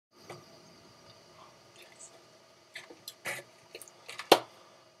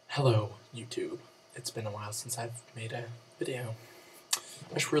Hello, YouTube. It's been a while since I've made a video.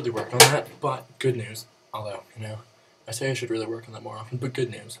 I should really work on that, but good news. Although, I say I should really work on that more often, but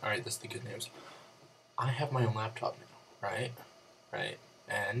good news. Alright, this is the good news. I have my own laptop now, right? Right.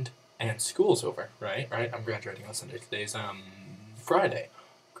 And school's over, right? I'm graduating on Sunday. Today's, Friday.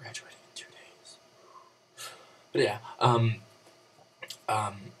 Graduating in 2 days. But yeah,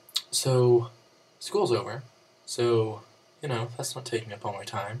 so, school's over. So, that's not taking up all my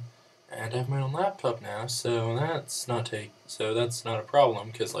time. And I have my own laptop now, so that's not a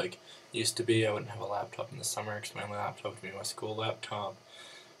problem, because, used to be I wouldn't have a laptop in the summer, because my only laptop would be my school laptop.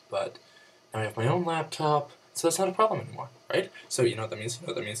 But now I have my own laptop, so that's not a problem anymore, right? So you know what that means?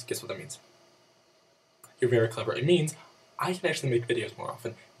 Guess what that means? You're very clever. It means I can actually make videos more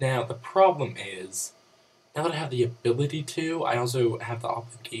often. Now, the problem is, now that I have the ability to, I also have the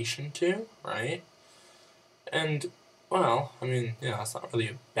obligation to, right? And, well, that's not really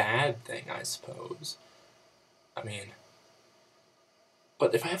a bad thing, I suppose.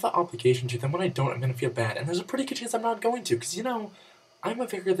 But if I have the obligation to, then when I don't, I'm going to feel bad. And there's a pretty good chance I'm not going to, because, I'm a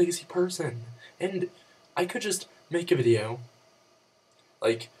very lazy person. And I could just make a video,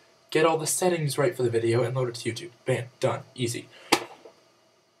 get all the settings right for the video and load it to YouTube. Bam, done, easy.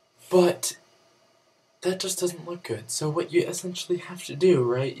 But that just doesn't look good. So what you essentially have to do,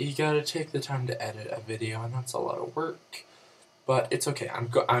 right, you gotta take the time to edit a video, and that's a lot of work. But it's okay.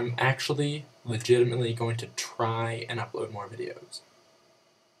 I'm actually legitimately going to try and upload more videos.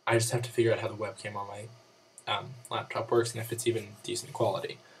 I just have to figure out how the webcam on my laptop works and if it's even decent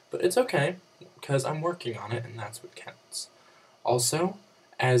quality. But it's okay, because I'm working on it, and that's what counts. Also,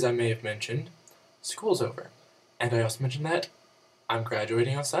 as I may have mentioned, school's over. And I also mentioned that I'm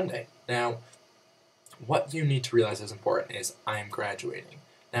graduating on Sunday. Now, what you need to realize is important is I am graduating.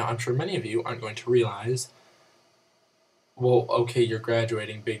 Now, I'm sure many of you aren't going to realize, well, okay, you're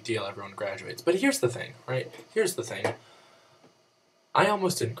graduating, big deal, everyone graduates. But here's the thing, right? Here's the thing. I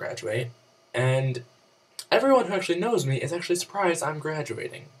almost didn't graduate, and everyone who actually knows me is actually surprised I'm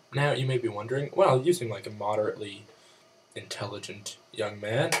graduating. Now, you may be wondering, well, you seem like a moderately intelligent young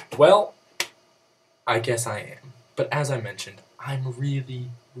man. Well, I guess I am. But as I mentioned, I'm really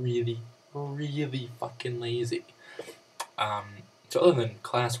fucking lazy. So other than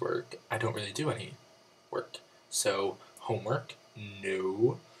classwork, I don't really do any work. So, homework?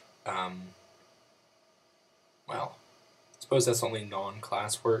 No. Well, I suppose that's only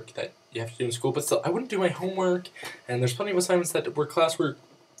non-class work that you have to do in school, but still, I wouldn't do my homework, and there's plenty of assignments that were classwork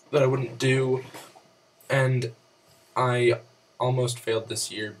that I wouldn't do, and I almost failed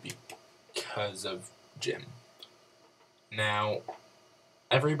this year because of gym. Now,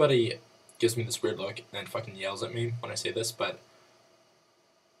 everybody gives me this weird look and fucking yells at me when I say this, but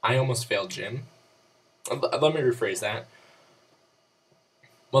I almost failed gym. Let me rephrase that.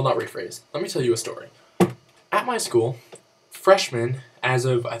 Well, not rephrase. Let me tell you a story. At my school, freshmen, as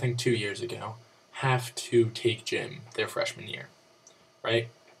of, I think, 2 years ago, have to take gym their freshman year, right?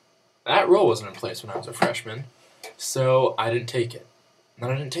 That rule wasn't in place when I was a freshman, so I didn't take it. And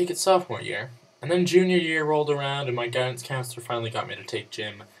then I didn't take it sophomore year, and then junior year rolled around, and my guidance counselor finally got me to take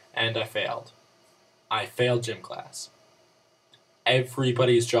gym, and I failed. I failed gym class.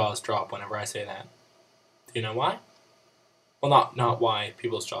 Everybody's jaws drop whenever I say that. Do you know why? Well, not why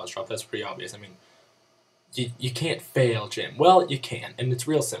people's jaws drop, that's pretty obvious. You can't fail gym. Well, you can, and it's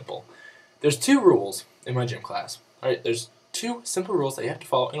real simple. There's 2 rules in my gym class. Alright, there's 2 simple rules that you have to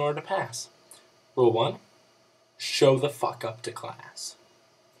follow in order to pass. Rule 1, show the fuck up to class.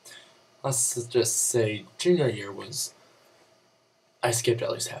 Let's just say junior year I skipped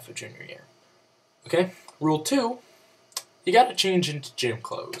at least half of junior year. Okay? Rule 2, you gotta change into gym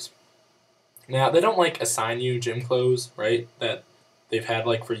clothes. Now, they don't, assign you gym clothes, right, that they've had,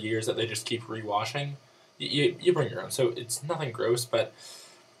 for years that they just keep rewashing. You bring your own, so it's nothing gross, but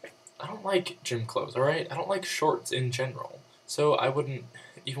I don't like gym clothes, alright? I don't like shorts in general. So I wouldn't,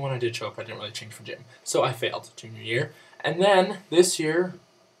 even when I did show up, I didn't really change for gym. So I failed junior year. And then, this year,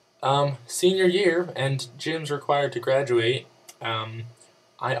 senior year, and gym's required to graduate,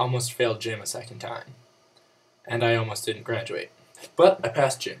 I almost failed gym a second time. And I almost didn't graduate. But I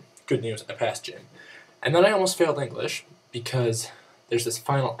passed gym. Good news, I passed gym. And then I almost failed English, because there's this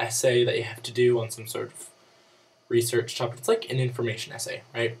final essay that you have to do on some sort of research topic. It's like an information essay,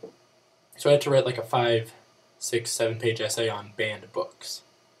 right? So I had to write a 5, 6, 7-page essay on banned books.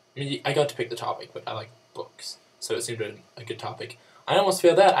 I got to pick the topic, but I like books, so it seemed a good topic. I almost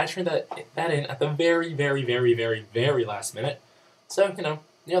failed that. I turned that in at the very last minute. So,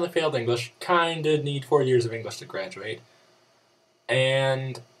 nearly failed English. Kinda need 4 years of English to graduate.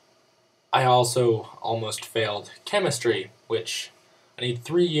 And I also almost failed chemistry, which I need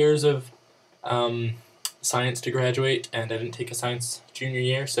 3 years of science to graduate, and I didn't take a science junior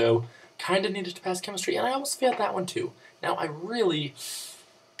year, so kind of needed to pass chemistry, and I almost failed that one too. Now I really,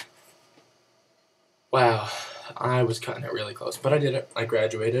 wow, I was cutting it really close, but I did it. I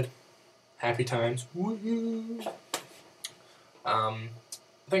graduated. Happy times. Woohoo! I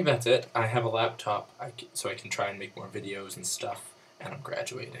think that's it. I have a laptop, so I can try and make more videos and stuff, and I'm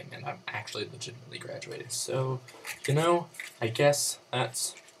graduating, and I'm actually legitimately graduating. So, you know, I guess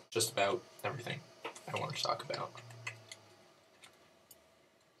that's just about everything I wanted to talk about.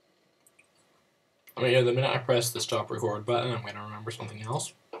 I mean, yeah, the minute I press the stop record button, I'm going to remember something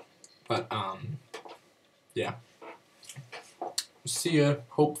else. But, yeah. See ya,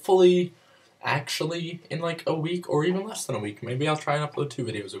 hopefully, actually, in like a week, or even less than a week. Maybe I'll try and upload 2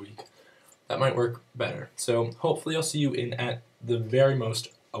 videos a week. That might work better. So, hopefully I'll see you in, at the very most,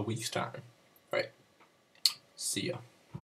 a week's time. Right. See ya.